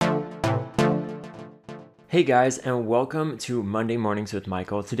Hey guys, and welcome to Monday Mornings with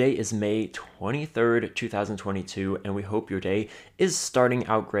Michael. Today is May 23rd, 2022, and we hope your day is starting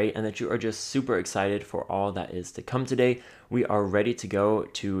out great and that you are just super excited for all that is to come today. We are ready to go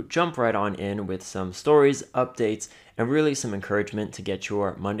to jump right on in with some stories, updates, and really some encouragement to get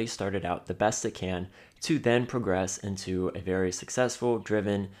your Monday started out the best it can to then progress into a very successful,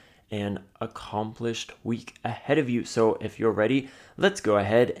 driven, and accomplished week ahead of you. So if you're ready, let's go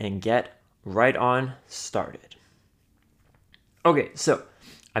ahead and get right on started. Okay, so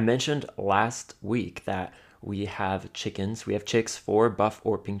I mentioned last week that we have chickens. We have chicks for Buff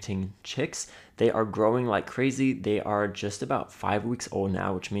Orpington chicks. They are growing like crazy. They are just about 5 weeks old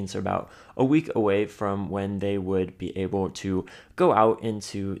now, which means they're about a week away from when they would be able to go out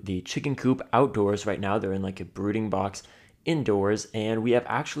into the chicken coop outdoors. Right now, they're in like a brooding box indoors, and we have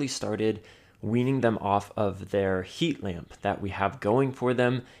actually started weaning them off of their heat lamp that we have going for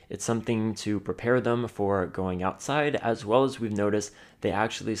them. It's something to prepare them for going outside, as well as we've noticed they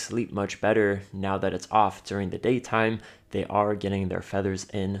actually sleep much better now that it's off during the daytime. They are getting their feathers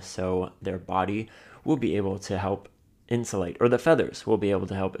in, so their body will be able to help insulate, or the feathers will be able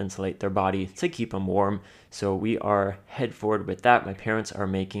to help insulate their body to keep them warm. So we are head forward with that. My parents are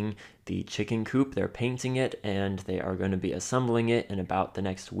making the chicken coop. They're painting it and they are going to be assembling it in about the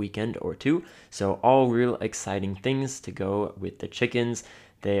next weekend or two. So all real exciting things to go with the chickens.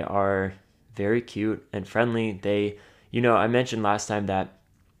 They are very cute and friendly. I mentioned last time that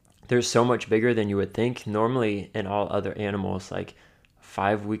they're so much bigger than you would think. Normally in all other animals, like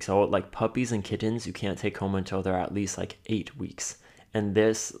 5 weeks old, like puppies and kittens, you can't take home until they're at least like 8 weeks. And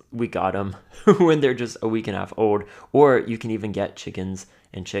this, we got them when they're just a week and a half old, or you can even get chickens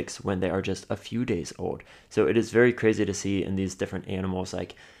and chicks when they are just a few days old. So it is very crazy to see in these different animals,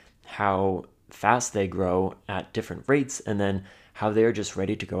 like how fast they grow at different rates, and then how they're just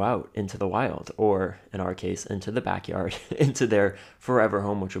ready to go out into the wild, or in our case, into the backyard, into their forever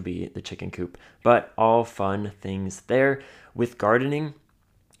home, which will be the chicken coop. But all fun things there. With gardening,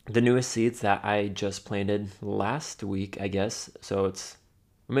 the newest seeds that I just planted last week, I guess, so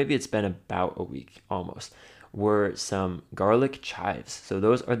maybe it's been about a week almost, were some garlic chives. So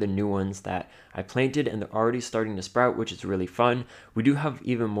those are the new ones that I planted, and they're already starting to sprout, which is really fun. We do have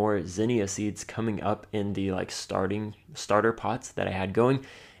even more zinnia seeds coming up in the like starter pots that I had going,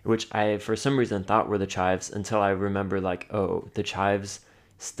 which I for some reason thought were the chives until I remember like, oh, the chives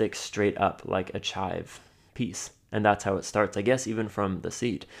stick straight up like a chive piece. And that's how it starts, I guess, even from the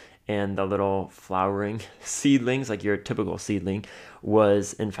seed. And the little flowering seedlings, like your typical seedling,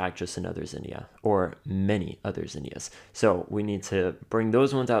 was in fact just another zinnia, or many other zinnias. So we need to bring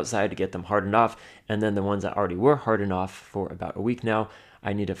those ones outside to get them hardened off. And then the ones that already were hardened off for about a week now,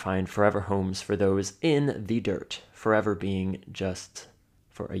 I need to find forever homes for those in the dirt. Forever being just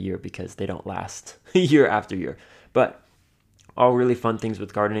for a year, because they don't last year after year. But all really fun things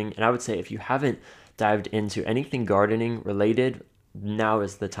with gardening. And I would say if you haven't dived into anything gardening related, now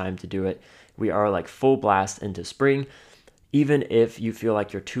is the time to do it. We are like full blast into spring. Even if you feel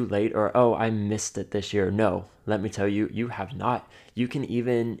like you're too late, or, oh, I missed it this year. No, let me tell you, you have not. You can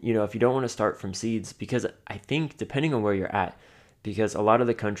even, if you don't want to start from seeds, because I think depending on where you're at, because a lot of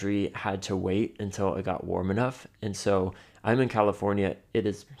the country had to wait until it got warm enough. And so I'm in California. It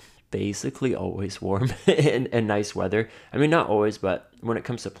is basically always warm and nice weather. I mean, not always, but when it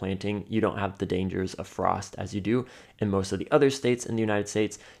comes to planting, you don't have the dangers of frost as you do in most of the other states in the United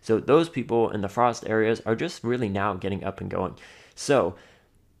States. So those people in the frost areas are just really now getting up and going. So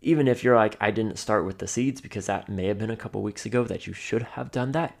even if you're like, I didn't start with the seeds because that may have been a couple weeks ago that you should have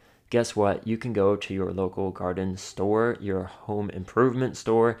done that, guess what? You can go to your local garden store, your home improvement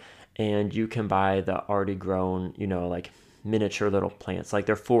store, and you can buy the already grown, like miniature little plants. Like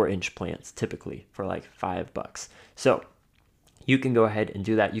they're 4-inch plants typically for like $5. So you can go ahead and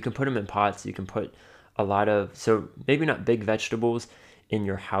do that. You can put them in pots. You can put so maybe not big vegetables in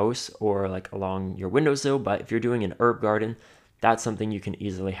your house or like along your windowsill, but if you're doing an herb garden, that's something you can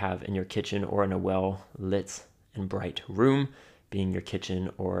easily have in your kitchen or in a well lit and bright room, being your kitchen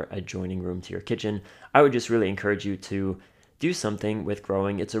or adjoining room to your kitchen. I would just really encourage you to do something with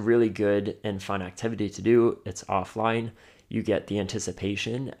growing. It's a really good and fun activity to do. It's offline. You get the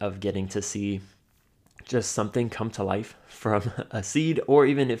anticipation of getting to see just something come to life from a seed, or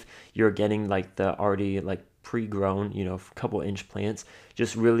even if you're getting like the already like pre-grown, couple inch plants,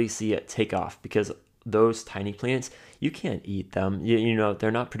 just really see it take off, because those tiny plants, you can't eat them.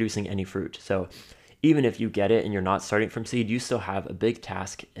 They're not producing any fruit. So even if you get it and you're not starting from seed, you still have a big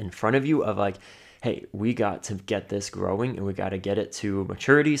task in front of you of like, hey, we got to get this growing and we got to get it to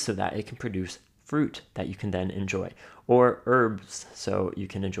maturity so that it can produce fruit that you can then enjoy, or herbs, so you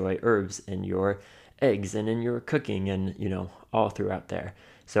can enjoy herbs in your eggs and in your cooking and, all throughout there.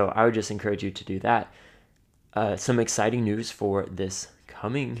 So I would just encourage you to do that. Some exciting news for this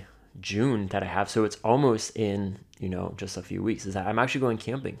coming June that I have. So it's almost in, just a few weeks, is that I'm actually going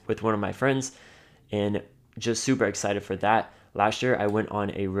camping with one of my friends, and just super excited for that. Last year, I went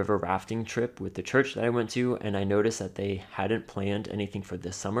on a river rafting trip with the church that I went to, and I noticed that they hadn't planned anything for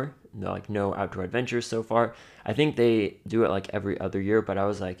this summer. No outdoor adventures so far. I think they do it like every other year, but I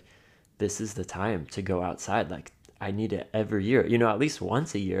was like, this is the time to go outside. Like, I need it every year, at least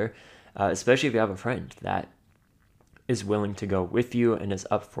once a year, especially if you have a friend that is willing to go with you and is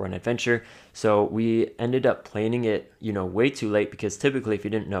up for an adventure. So we ended up planning it, way too late, because typically, if you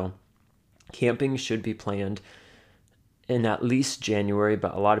didn't know, camping should be planned in at least January,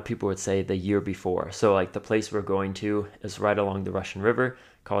 but a lot of people would say the year before. So like the place we're going to is right along the Russian River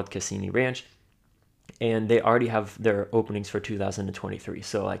called Cassini Ranch, and they already have their openings for 2023.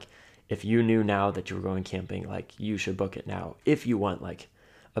 So like if you knew now that you were going camping, like you should book it now if you want like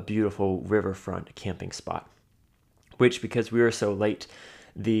a beautiful riverfront camping spot. Which, because we were so late,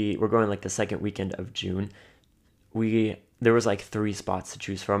 we're going like the second weekend of June, there was like 3 spots to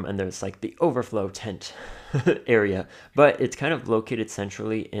choose from, and there's like the overflow tent area, but it's kind of located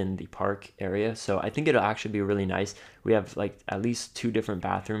centrally in the park area, so I think it'll actually be really nice. We have like at least 2 different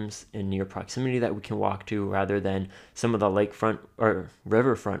bathrooms in near proximity that we can walk to, rather than some of the lakefront or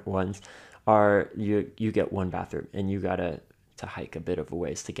riverfront ones are you get 1 bathroom and you gotta to hike a bit of a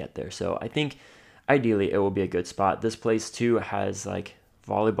ways to get there. So I think ideally it will be a good spot. This place too has like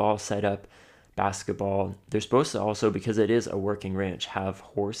volleyball set up, basketball. They're supposed to also, because it is a working ranch, have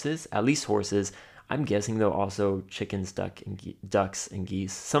horses, at least horses. I'm guessing though also chickens, ducks and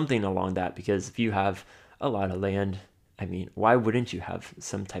geese, something along that, because if you have a lot of land, I mean, why wouldn't you have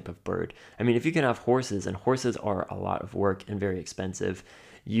some type of bird? I mean, if you can have horses, and horses are a lot of work and very expensive,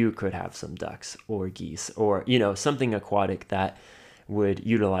 you could have some ducks or geese or, something aquatic that would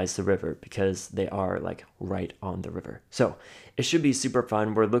utilize the river, because they are like right on the river. So it should be super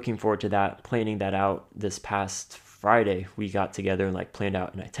fun. We're looking forward to that, planning that out. This past Friday, we got together and like planned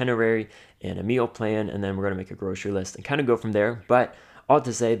out an itinerary and a meal plan, and then we're going to make a grocery list and kind of go from there. But all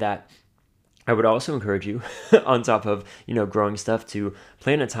to say that I would also encourage you, on top of, growing stuff, to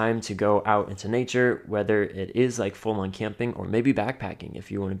plan a time to go out into nature, whether it is like full on camping or maybe backpacking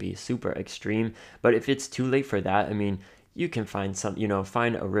if you want to be super extreme. But if it's too late for that, I mean, you can find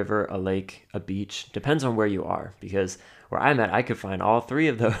find a river, a lake, a beach, depends on where you are, because where I'm at, I could find all 3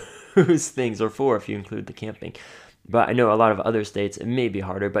 of those things, or 4 if you include the camping. But I know a lot of other states, it may be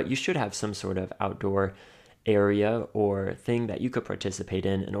harder, but you should have some sort of outdoor area or thing that you could participate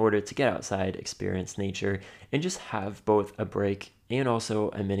in order to get outside, experience nature, and just have both a break and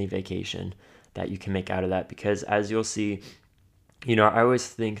also a mini vacation that you can make out of that. Because as you'll see, I always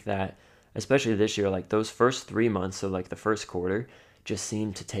think that, especially this year, like those first 3 months, so like the first quarter, just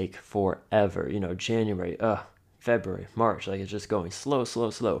seemed to take forever. January, February, March, like it's just going slow, slow,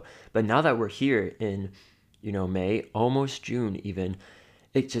 slow. But now that we're here in, May, almost June even,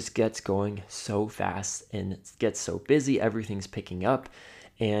 it just gets going so fast and it gets so busy. Everything's picking up.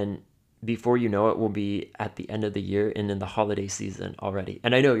 And before you know it, we'll be at the end of the year and in the holiday season already.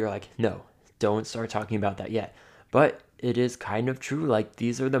 And I know you're like, no, don't start talking about that yet. But it is kind of true. Like,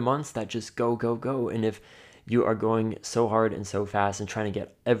 these are the months that just go, go, go. And if you are going so hard and so fast and trying to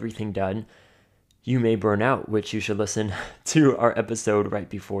get everything done, you may burn out, which you should listen to our episode right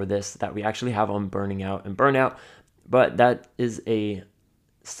before this that we actually have on burning out and burnout. But that is a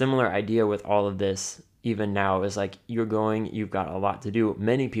similar idea with all of this. Even now, is like you've got a lot to do.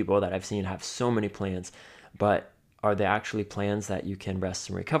 Many people that I've seen have so many plans, but are they actually plans that you can rest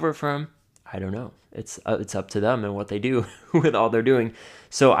and recover from? I don't know. It's up to them and what they do with all they're doing.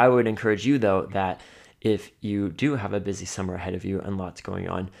 So I would encourage you though that if you do have a busy summer ahead of you and lots going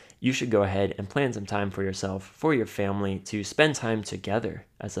on, you should go ahead and plan some time for yourself, for your family, to spend time together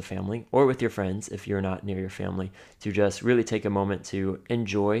as a family, or with your friends if you're not near your family, to just really take a moment to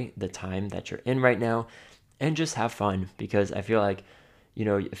enjoy the time that you're in right now and just have fun. Because I feel like,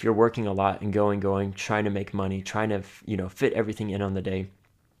 if you're working a lot and going, trying to make money, trying to, fit everything in on the day,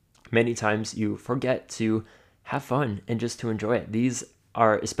 many times you forget to have fun and just to enjoy it. These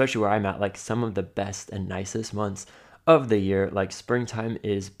are, especially where I'm at, like some of the best and nicest months of the year. Like springtime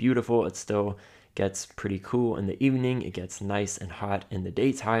is beautiful. It still gets pretty cool in the evening. It gets nice and hot in the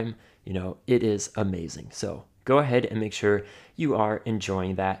daytime. It is amazing. So go ahead and make sure you are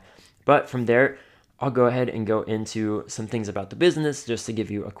enjoying that. But from there, I'll go ahead and go into some things about the business just to give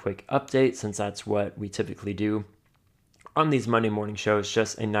you a quick update, since that's what we typically do on these Monday morning shows.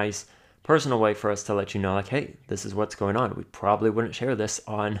 Just a nice personal way for us to let you know, like, hey, this is what's going on. We probably wouldn't share this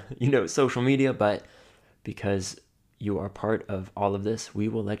on, social media, but because you are part of all of this, we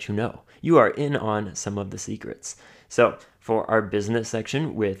will let you know. You are in on some of the secrets. So for our business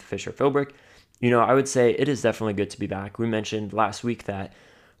section with Fisher Philbrick, I would say it is definitely good to be back. We mentioned last week that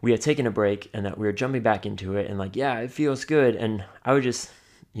we had taken a break and that we were jumping back into it, and like, yeah, it feels good. And I would just,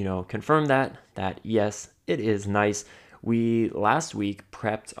 confirm that yes, it is nice. We last week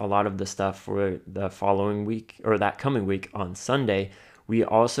prepped a lot of the stuff for the following week, or that coming week, on Sunday. We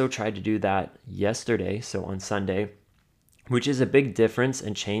also tried to do that yesterday, so on Sunday, which is a big difference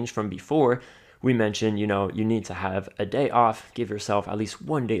and change from before. We mentioned, you need to have a day off, give yourself at least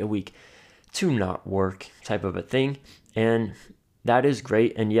one day a week to not work, type of a thing. And that is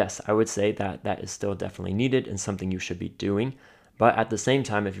great. And yes, I would say that that is still definitely needed and something you should be doing. But at the same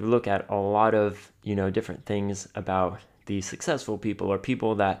time, if you look at a lot of, different things about the successful people or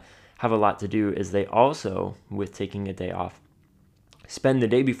people that have a lot to do, is they also, with taking a day off, spend the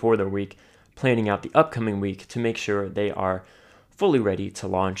day before their week planning out the upcoming week to make sure they are fully ready to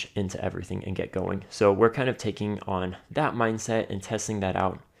launch into everything and get going. So we're kind of taking on that mindset and testing that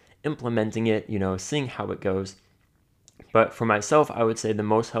out, implementing it, seeing how it goes. But for myself, I would say the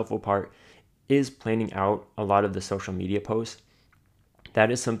most helpful part is planning out a lot of the social media posts.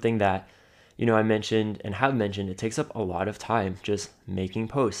 That is something that, I mentioned and have mentioned, it takes up a lot of time just making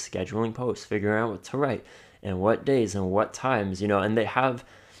posts, scheduling posts, figuring out what to write and what days and what times, and they have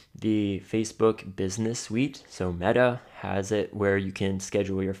the Facebook business suite. So Meta has it where you can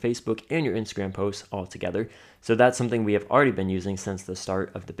schedule your Facebook and your Instagram posts all together. So that's something we have already been using since the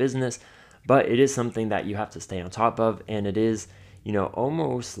start of the business, but it is something that you have to stay on top of. And it is,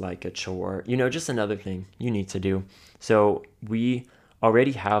 almost like a chore, just another thing you need to do. So we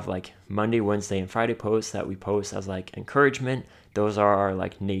already have like Monday, Wednesday, and Friday posts that we post as like encouragement. Those are our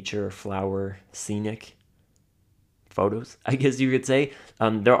like nature, flower, scenic photos, I guess you could say.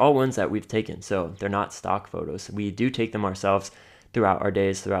 They're all ones that we've taken, so they're not stock photos. We do take them ourselves throughout our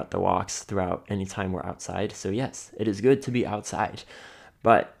days, throughout the walks, throughout any time we're outside. So yes, it is good to be outside,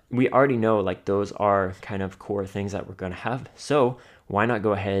 but we already know like those are kind of core things that we're going to have. So why not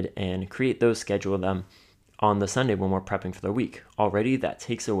go ahead and create those, schedule them on the Sunday when we're prepping for the week. Already that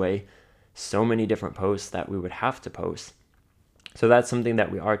takes away so many different posts that we would have to post. So that's something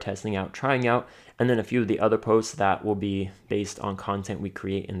that we are testing out, trying out. And then a few of the other posts that will be based on content we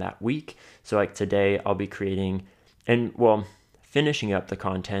create in that week. So like today I'll be creating finishing up the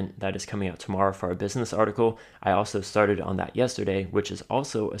content that is coming out tomorrow for our business article. I also started on that yesterday, which is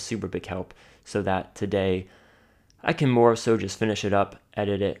also a super big help, so that today I can more so just finish it up,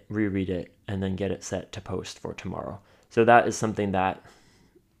 edit it, reread it, and then get it set to post for tomorrow. So that is something that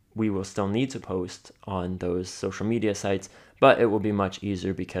we will still need to post on those social media sites, but it will be much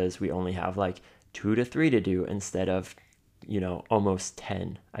easier because we only have like 2 to 3 to do instead of, almost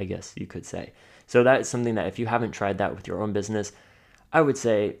 10, I guess you could say. So that is something that if you haven't tried that with your own business, I would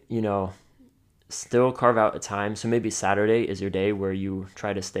say, still carve out a time. So maybe Saturday is your day where you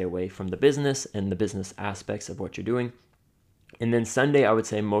try to stay away from the business and the business aspects of what you're doing. And then Sunday, I would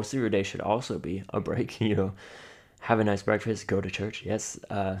say most of your day should also be a break, have a nice breakfast, go to church, yes,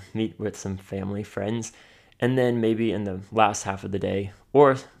 meet with some family, friends. And then maybe in the last half of the day,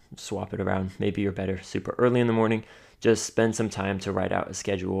 or swap it around, maybe you're better super early in the morning, just spend some time to write out a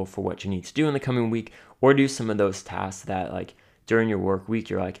schedule for what you need to do in the coming week, or do some of those tasks that like during your work week,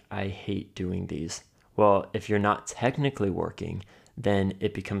 you're like, I hate doing these. Well, if you're not technically working, then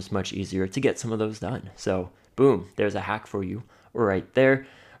it becomes much easier to get some of those done. So boom, there's a hack for you right there.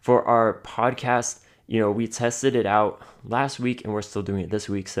 For our podcast, we tested it out last week and we're still doing it this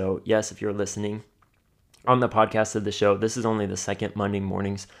week. So yes, if you're listening on the podcast of the show, this is only the second Monday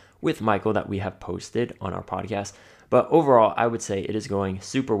mornings with Michael that we have posted on our podcast. But overall, I would say it is going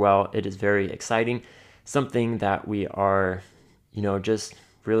super well. It is very exciting. Something that we are, just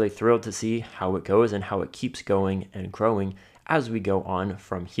really thrilled to see how it goes and how it keeps going and growing as we go on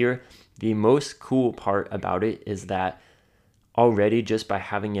from here. The most cool part about it is that already just by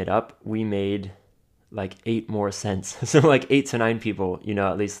having it up, we made like 8 more cents. So like 8 to 9 people,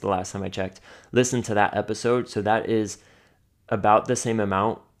 at least the last time I checked, listened to that episode. So that is about the same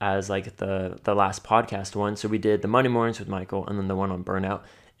amount as like the last podcast one. So we did the Monday mornings with Michael and then the one on burnout,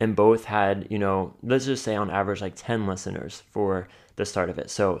 and both had, let's just say on average like 10 listeners for the start of it.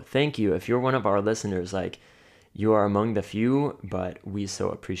 So thank you. If you're one of our listeners, like you are among the few, but we so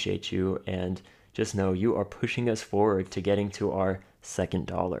appreciate you, and just know you are pushing us forward to getting to our second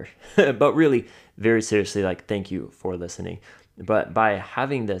dollar. But really, very seriously, like thank you for listening. But by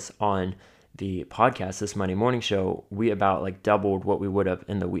having this on, the podcast, this Monday morning show, we about like doubled what we would have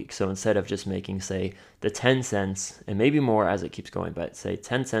in the week. So instead of just making, say, the 10 cents and maybe more as it keeps going, but say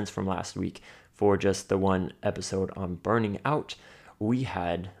 10 cents from last week for just the one episode on burning out, we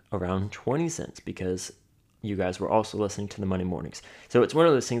had around 20 cents because you guys were also listening to the Monday mornings. So it's one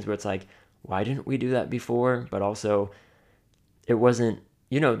of those things where it's like, why didn't we do that before? But also it wasn't,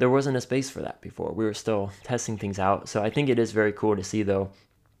 there wasn't a space for that before. We were still testing things out. So I think it is very cool to see though,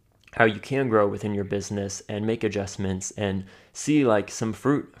 how you can grow within your business and make adjustments and see like some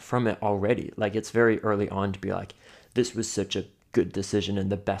fruit from it already. Like it's very early on to be like, this was such a good decision and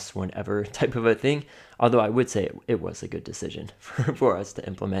the best one ever type of a thing. Although I would say it was a good decision for us to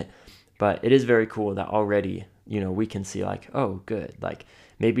implement. But it is very cool that already, we can see like, oh, good. Like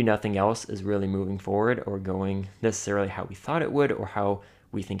maybe nothing else is really moving forward or going necessarily how we thought it would or how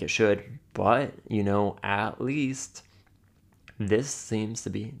we think it should. But, at least this seems to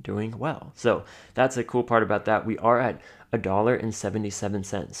be doing well. So that's a cool part about that. We are at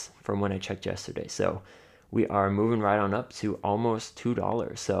 $1.77 from when I checked yesterday. So we are moving right on up to almost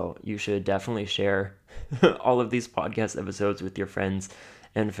 $2. So you should definitely share all of these podcast episodes with your friends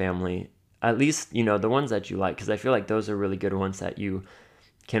and family. At least, the ones that you like, because I feel like those are really good ones that you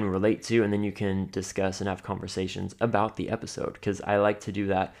can relate to, and then you can discuss and have conversations about the episode. Because I like to do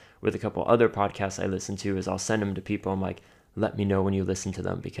that with a couple other podcasts I listen to, is I'll send them to people. I'm like, let me know when you listen to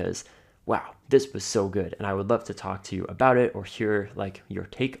them because, wow, this was so good. And I would love to talk to you about it or hear like your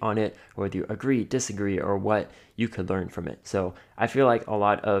take on it, or whether you agree, disagree, or what you could learn from it. So I feel like a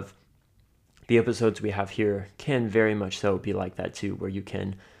lot of the episodes we have here can very much so be like that too, where you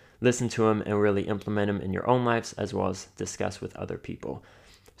can listen to them and really implement them in your own lives as well as discuss with other people.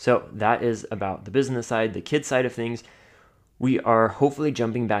 So that is about the business side. The kid side of things, we are hopefully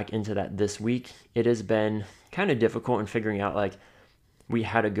jumping back into that this week. It has been kind of difficult in figuring out, like, we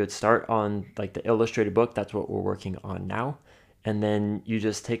had a good start on like the illustrated book. That's what we're working on now. And then you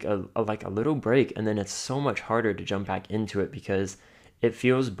just take a little break, and then it's so much harder to jump back into it because it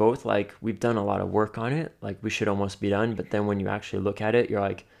feels both like we've done a lot of work on it, like we should almost be done. But then when you actually look at it, you're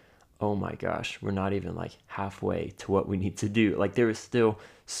like, oh my gosh, we're not even like halfway to what we need to do. Like there is still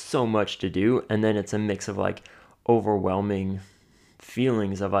so much to do. And then it's a mix of like overwhelming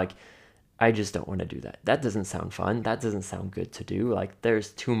feelings of like, I just don't want to do that. That doesn't sound fun. That doesn't sound good to do. Like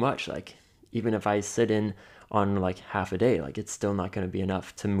there's too much. Like even if I sit in on like half a day, like it's still not going to be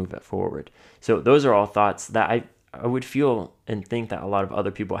enough to move it forward. So those are all thoughts that I would feel and think that a lot of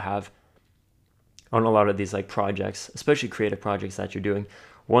other people have on a lot of these like projects, especially creative projects that you're doing.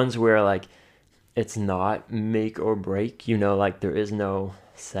 Ones where like it's not make or break, like there is no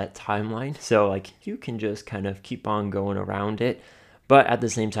set timeline. So like you can just kind of keep on going around it. But at the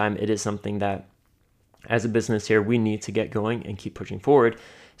same time, it is something that as a business here, we need to get going and keep pushing forward.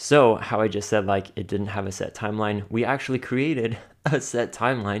 So how I just said, like, it didn't have a set timeline, we actually created a set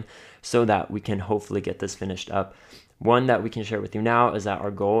timeline so that we can hopefully get this finished up. One that we can share with you now is that our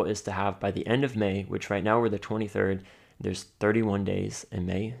goal is to have by the end of May, which right now we're the 23rd, there's 31 days in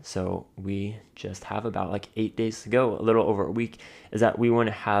May. So we just have about like 8 days to go, a little over a week, is that we want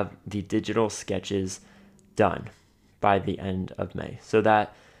to have the digital sketches done by the end of May. So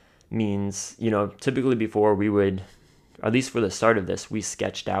that means, typically before we would, at least for the start of this, we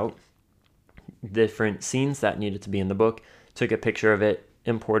sketched out different scenes that needed to be in the book, took a picture of it,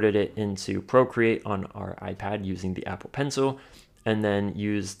 imported it into Procreate on our iPad using the Apple Pencil, and then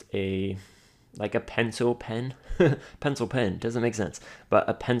used a pencil pen, doesn't make sense, but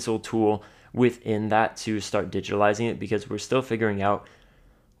a pencil tool within that to start digitalizing it, because we're still figuring out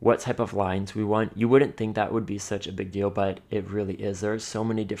what type of lines we want. You wouldn't think that would be such a big deal, but it really is. There's so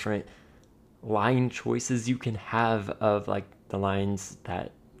many different line choices you can have of like the lines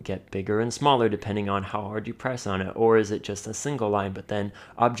that get bigger and smaller depending on how hard you press on it, or is it just a single line, but then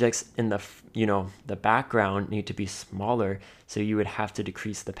objects in the background need to be smaller, so you would have to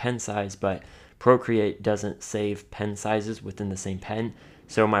decrease the pen size, but Procreate doesn't save pen sizes within the same pen.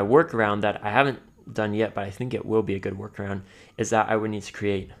 So my workaround that I haven't done yet, but I think it will be a good workaround, is that I would need to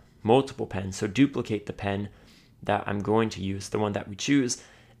create multiple pens, so duplicate the pen that I'm going to use, the one that we choose,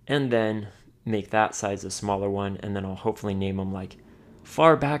 and then make that size a smaller one, and then I'll hopefully name them like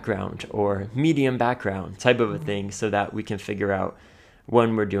far background or medium background type of a thing, so that we can figure out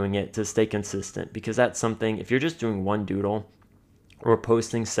when we're doing it to stay consistent. Because that's something, if you're just doing one doodle or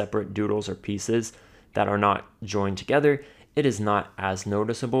posting separate doodles or pieces that are not joined together, it is not as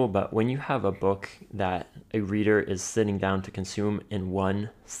noticeable. But when you have a book that a reader is sitting down to consume in one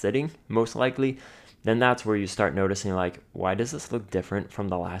sitting, most likely, then that's where you start noticing, like, why does this look different from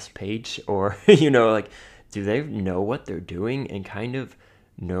the last page? Or, like, do they know what they're doing and kind of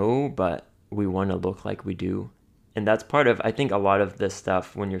know, but we want to look like we do. And that's part of, I think, a lot of this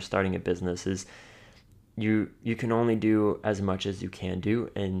stuff when you're starting a business is you can only do as much as you can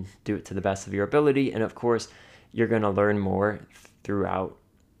do and do it to the best of your ability. And of course, you're going to learn more throughout,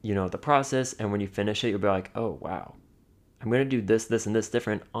 the process. And when you finish it, you'll be like, oh, wow, I'm going to do this, this, and this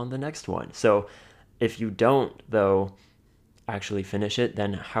different on the next one. So if you don't, though, actually finish it,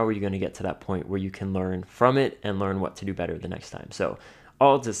 then how are you going to get to that point where you can learn from it and learn what to do better the next time? So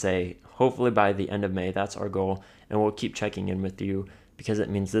all to say, hopefully by the end of May, that's our goal. And we'll keep checking in with you because it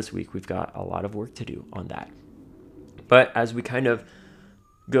means this week we've got a lot of work to do on that. But as we kind of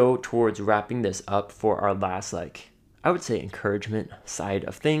go towards wrapping this up for our last, I would say, encouragement side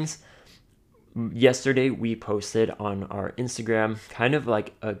of things, yesterday we posted on our Instagram kind of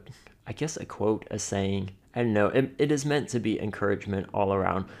like a quote, a saying. I don't know, it is meant to be encouragement all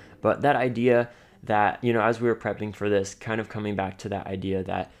around, but that idea that, as we were prepping for this, kind of coming back to that idea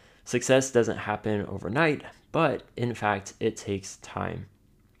that success doesn't happen overnight, but in fact, it takes time.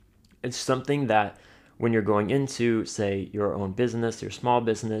 It's something that when you're going into, say, your own business, your small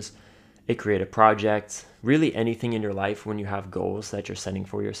business, a creative project, really anything in your life, when you have goals that you're setting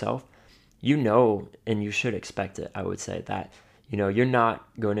for yourself, and you should expect it, I would say, that you're not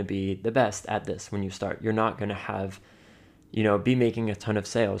going to be the best at this when you start. You're not going to have, be making a ton of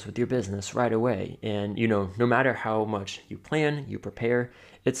sales with your business right away. And, no matter how much you plan, you prepare,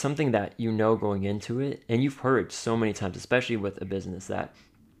 it's something that going into it. And you've heard so many times, especially with a business, that,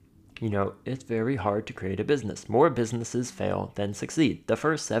 it's very hard to create a business. More businesses fail than succeed. The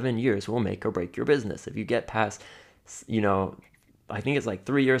first 7 years will make or break your business. If you get past, I think it's like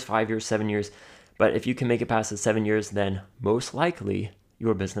 3 years, 5 years, 7 years. But if you can make it past the 7 years, then most likely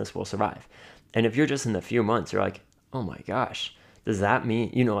your business will survive. And if you're just in the few months, you're like, oh my gosh, does that mean,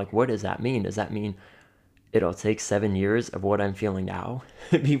 what does that mean? Does that mean it'll take 7 years of what I'm feeling now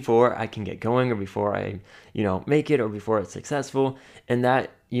before I can get going, or before I, make it, or before it's successful? And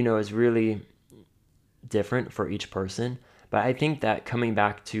that, is really different for each person. But I think that coming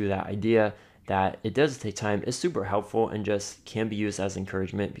back to that idea that it does take time is super helpful and just can be used as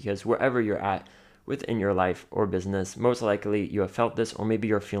encouragement, because wherever you're at within your life or business, most likely you have felt this, or maybe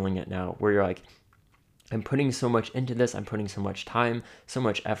you're feeling it now, where you're like, I'm putting so much into this, I'm putting so much time, so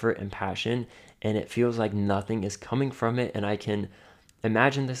much effort and passion, and it feels like nothing is coming from it. And I can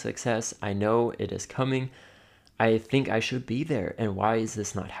imagine the success. I know it is coming. I think I should be there. And why is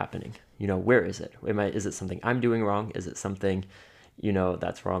this not happening? Where is it? Is it something I'm doing wrong? Is it something,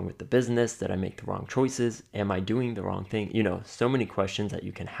 that's wrong with the business? Did I make the wrong choices? Am I doing the wrong thing? So many questions that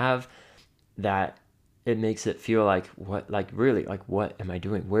you can have, that it makes it feel like, what am I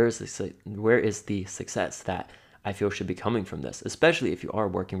doing? Where is the success that I feel should be coming from this? Especially if you are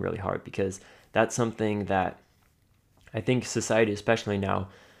working really hard, because that's something that I think society, especially now,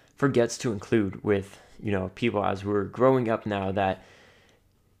 forgets to include with, people as we're growing up now, that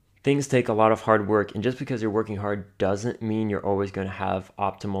things take a lot of hard work. And just because you're working hard doesn't mean you're always going to have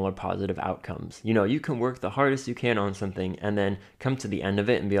optimal or positive outcomes. You can work the hardest you can on something and then come to the end of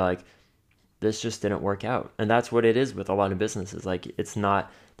it and be like, this just didn't work out. And that's what it is with a lot of businesses. Like, it's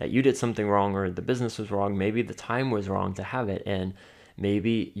not that you did something wrong or the business was wrong. Maybe the time was wrong to have it. And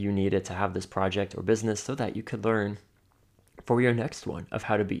maybe you needed to have this project or business so that you could learn for your next one of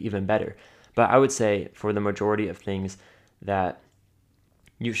how to be even better. But I would say for the majority of things, that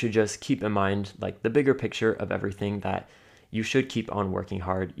you should just keep in mind, like, the bigger picture of everything, that you should keep on working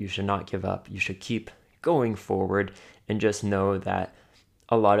hard. You should not give up. You should keep going forward, and just know that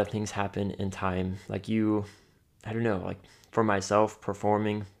a lot of things happen in time. Like, for myself,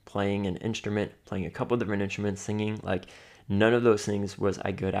 performing, playing an instrument, playing a couple different instruments, singing, like, none of those things was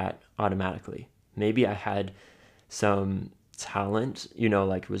I good at automatically. Maybe I had some talent,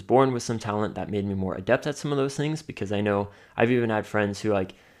 was born with some talent that made me more adept at some of those things, because I know I've even had friends who,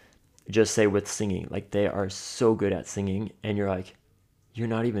 just say with singing, they are so good at singing, and you're like, you're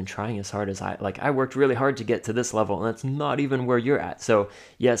not even trying as hard as I worked really hard to get to this level, and that's not even where you're at. So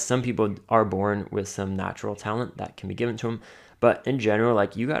yes, some people are born with some natural talent that can be given to them, but in general,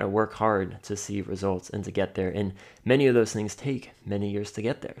 you got to work hard to see results and to get there. And many of those things take many years to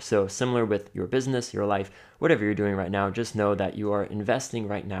get there. So similar with your business, your life, whatever you're doing right now, just know that you are investing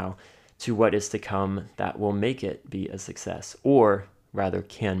right now to what is to come that will make it be a success, or rather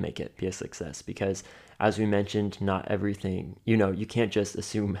can make it be a success. Because as we mentioned, not everything, you can't just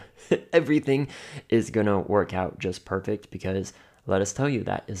assume everything is going to work out just perfect, because let us tell you,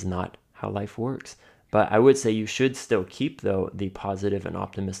 that is not how life works. But I would say you should still keep, though, the positive and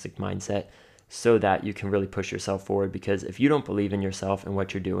optimistic mindset, so that you can really push yourself forward. Because if you don't believe in yourself and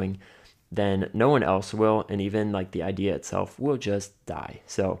what you're doing, then no one else will. And even the idea itself will just die.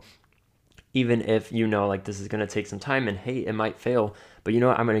 So even if you know like this is going to take some time and hey, it might fail, but you know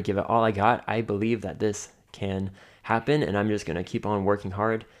what, I'm going to give it all I got. I believe that this can happen, and I'm just going to keep on working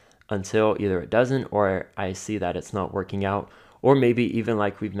hard until either it doesn't or I see that it's not working out. Or maybe even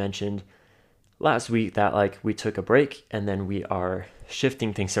like we've mentioned last week, that like we took a break and then we are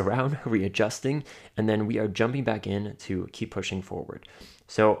shifting things around, readjusting, and then we are jumping back in to keep pushing forward.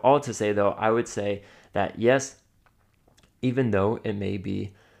 So all to say though, I would say that yes, even though it may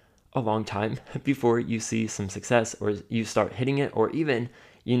be a long time before you see some success or you start hitting it, or even,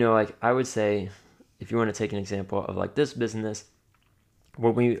 you know, like I would say, if you want to take an example of like this business,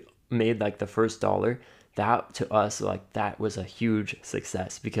 when we made like the first dollar, that to us, like that was a huge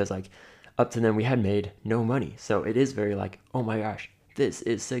success because like up to then we had made no money. So it is very like, oh my gosh, this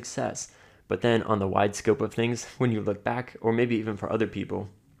is success. But then on the wide scope of things, when you look back, or maybe even for other people,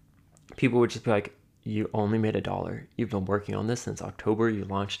 people would just be like, you only made $1. You've been working on this since October. You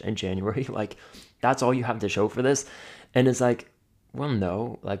launched in January. Like, that's all you have to show for this. And it's like, well,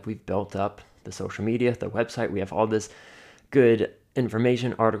 no, like we've built up the social media, the website. We have all this good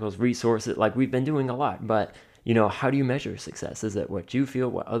information, articles, resources. Like we've been doing a lot, but you know, how do you measure success? Is it what you feel,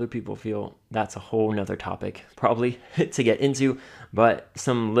 what other people feel? That's a whole nother topic probably to get into. But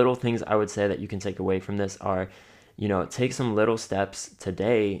some little things I would say that you can take away from this are, you know, take some little steps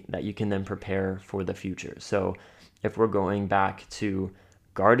today that you can then prepare for the future. So if we're going back to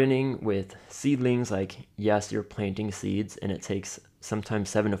gardening with seedlings, like yes, you're planting seeds and it takes sometimes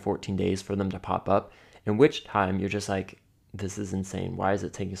 7 to 14 days for them to pop up, in which time you're just like, this is insane. Why is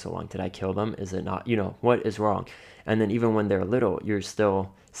it taking so long? Did I kill them? Is it not? You know, what is wrong? And then even when they're little, you're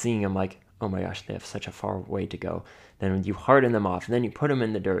still seeing them like, oh my gosh, they have such a far way to go. Then when you harden them off, and then you put them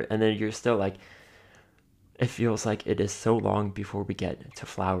in the dirt, and then you're still like, it feels like it is so long before we get to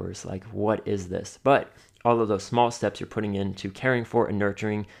flowers. Like, what is this? But all of those small steps you're putting into caring for and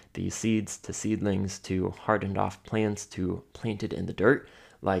nurturing these seeds to seedlings to hardened off plants to planted in the dirt,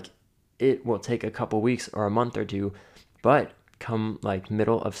 like it will take a couple weeks or a month or two, but come like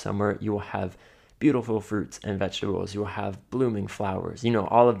middle of summer, you will have beautiful fruits and vegetables. You will have blooming flowers, you know,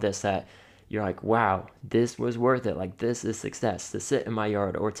 all of this that you're like, wow, this was worth it. Like this is success to sit in my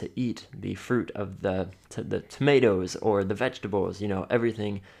yard or to eat the fruit of the tomatoes or the vegetables, you know,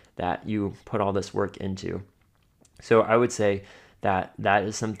 everything that you put all this work into. So I would say that that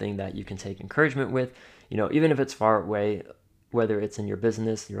is something that you can take encouragement with, you know, even if it's far away, whether it's in your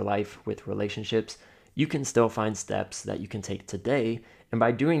business, your life, with relationships, you can still find steps that you can take today. And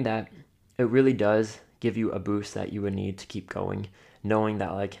by doing that, it really does give you a boost that you would need to keep going, knowing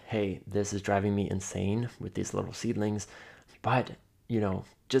that like, hey, this is driving me insane with these little seedlings, but you know,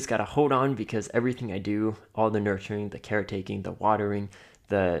 just gotta hold on because everything I do, all the nurturing, the caretaking, the watering,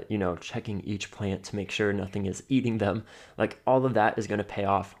 the, you know, checking each plant to make sure nothing is eating them, like all of that is going to pay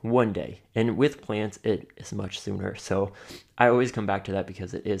off one day. And with plants, it is much sooner. So I always come back to that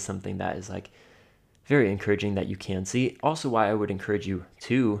because it is something that is like very encouraging that you can see. Also why I would encourage you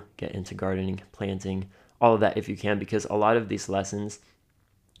to get into gardening, planting, all of that if you can, because a lot of these lessons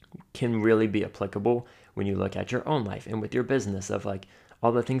can really be applicable when you look at your own life and with your business of like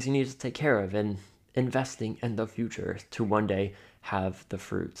all the things you need to take care of and investing in the future to one day have the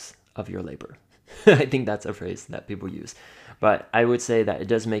fruits of your labor. I think that's a phrase that people use. But I would say that it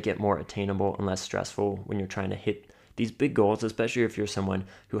does make it more attainable and less stressful when you're trying to hit these big goals, especially if you're someone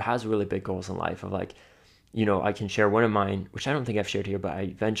who has really big goals in life of like, you know, I can share one of mine, which I don't think I've shared here, but I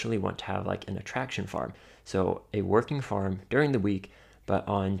eventually want to have like an attraction farm. So a working farm during the week, but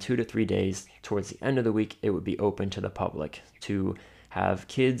on 2 to 3 days towards the end of the week, it would be open to the public to have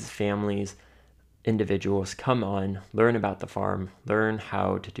kids, families, individuals come on, learn about the farm, learn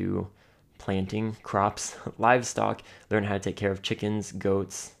how to do planting, crops, livestock, learn how to take care of chickens,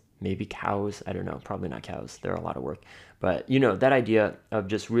 goats, maybe cows. I don't know, probably not cows. They're a lot of work. But, you know, that idea of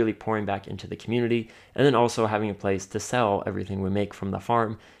just really pouring back into the community and then also having a place to sell everything we make from the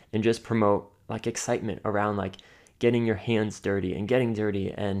farm and just promote like excitement around like getting your hands dirty and getting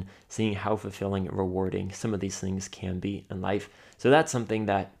dirty and seeing how fulfilling and rewarding some of these things can be in life. So that's something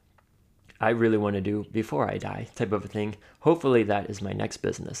that I really want to do before I die type of a thing. Hopefully that is my next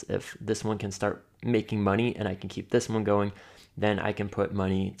business. If this one can start making money and I can keep this one going, then I can put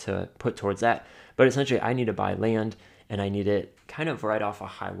money to put towards that. But essentially I need to buy land and I need it kind of right off a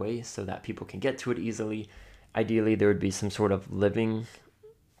highway so that people can get to it easily. Ideally there would be some sort of living,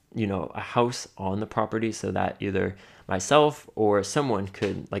 you know, a house on the property so that either myself or someone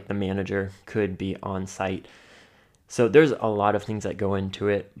could, like the manager, could be on site. So there's a lot of things that go into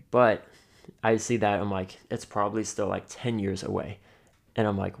it, but I see that I'm like, it's probably still like 10 years away. And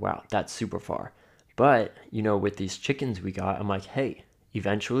I'm like, wow, that's super far. But, you know, with these chickens we got, I'm like, hey,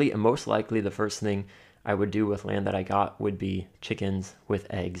 eventually. And most likely the first thing I would do with land that I got would be chickens with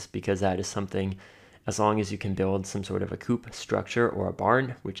eggs, because that is something, as long as you can build some sort of a coop structure or a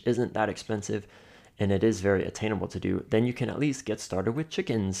barn, which isn't that expensive and it is very attainable to do, then you can at least get started with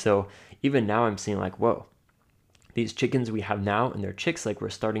chickens. So even now I'm seeing like, whoa, these chickens we have now and they're chicks, like we're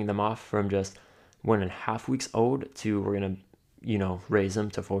starting them off from just 1.5 weeks old to we're going to, raise them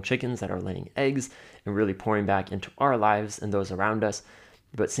to full chickens that are laying eggs and really pouring back into our lives and those around us.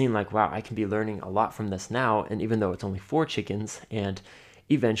 But seeing like, wow, I can be learning a lot from this now. And even though it's only 4 chickens, and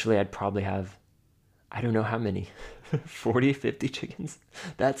eventually I'd probably have, I don't know how many, 40, 50 chickens.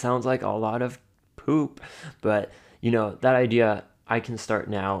 That sounds like a lot of poop. But, that idea, I can start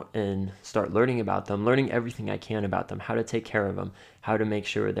now and start learning about them, learning everything I can about them, how to take care of them, how to make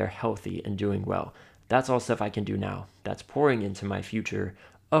sure they're healthy and doing well. That's all stuff I can do now. That's pouring into my future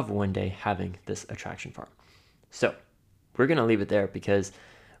of one day having this attraction farm. So we're going to leave it there because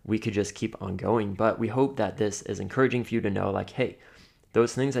we could just keep on going. But we hope that this is encouraging for you to know, like, hey,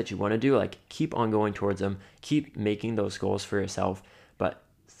 those things that you want to do, like, keep on going towards them, keep making those goals for yourself. But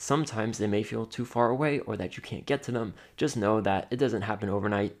sometimes they may feel too far away or that you can't get to them. Just know that it doesn't happen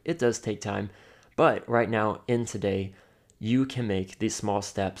overnight. It does take time. But right now, in today, you can make these small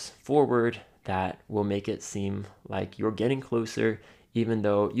steps forward that will make it seem like you're getting closer, even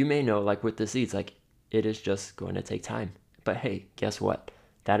though you may know, like with the seeds, like it is just going to take time. But hey, guess what?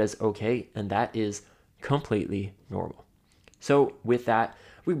 That is okay, and that is completely normal. So with that,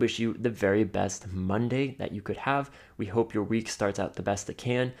 we wish you the very best Monday that you could have. We hope your week starts out the best it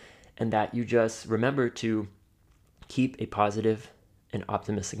can, and that you just remember to keep a positive and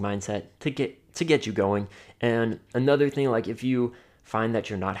optimistic mindset to get you going. And another thing, like if you find that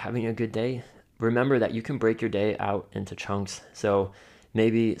you're not having a good day, remember that you can break your day out into chunks. So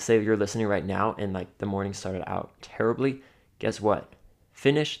maybe say you're listening right now and like the morning started out terribly. Guess what?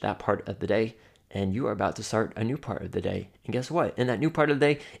 Finish that part of the day and you are about to start a new part of the day. And guess what? In that new part of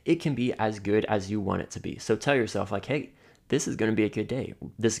the day, it can be as good as you want it to be. So tell yourself like, hey, this is going to be a good day.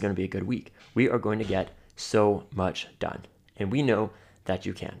 This is going to be a good week. We are going to get so much done. And we know that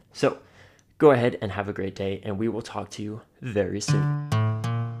you can. So go ahead and have a great day, and we will talk to you very soon.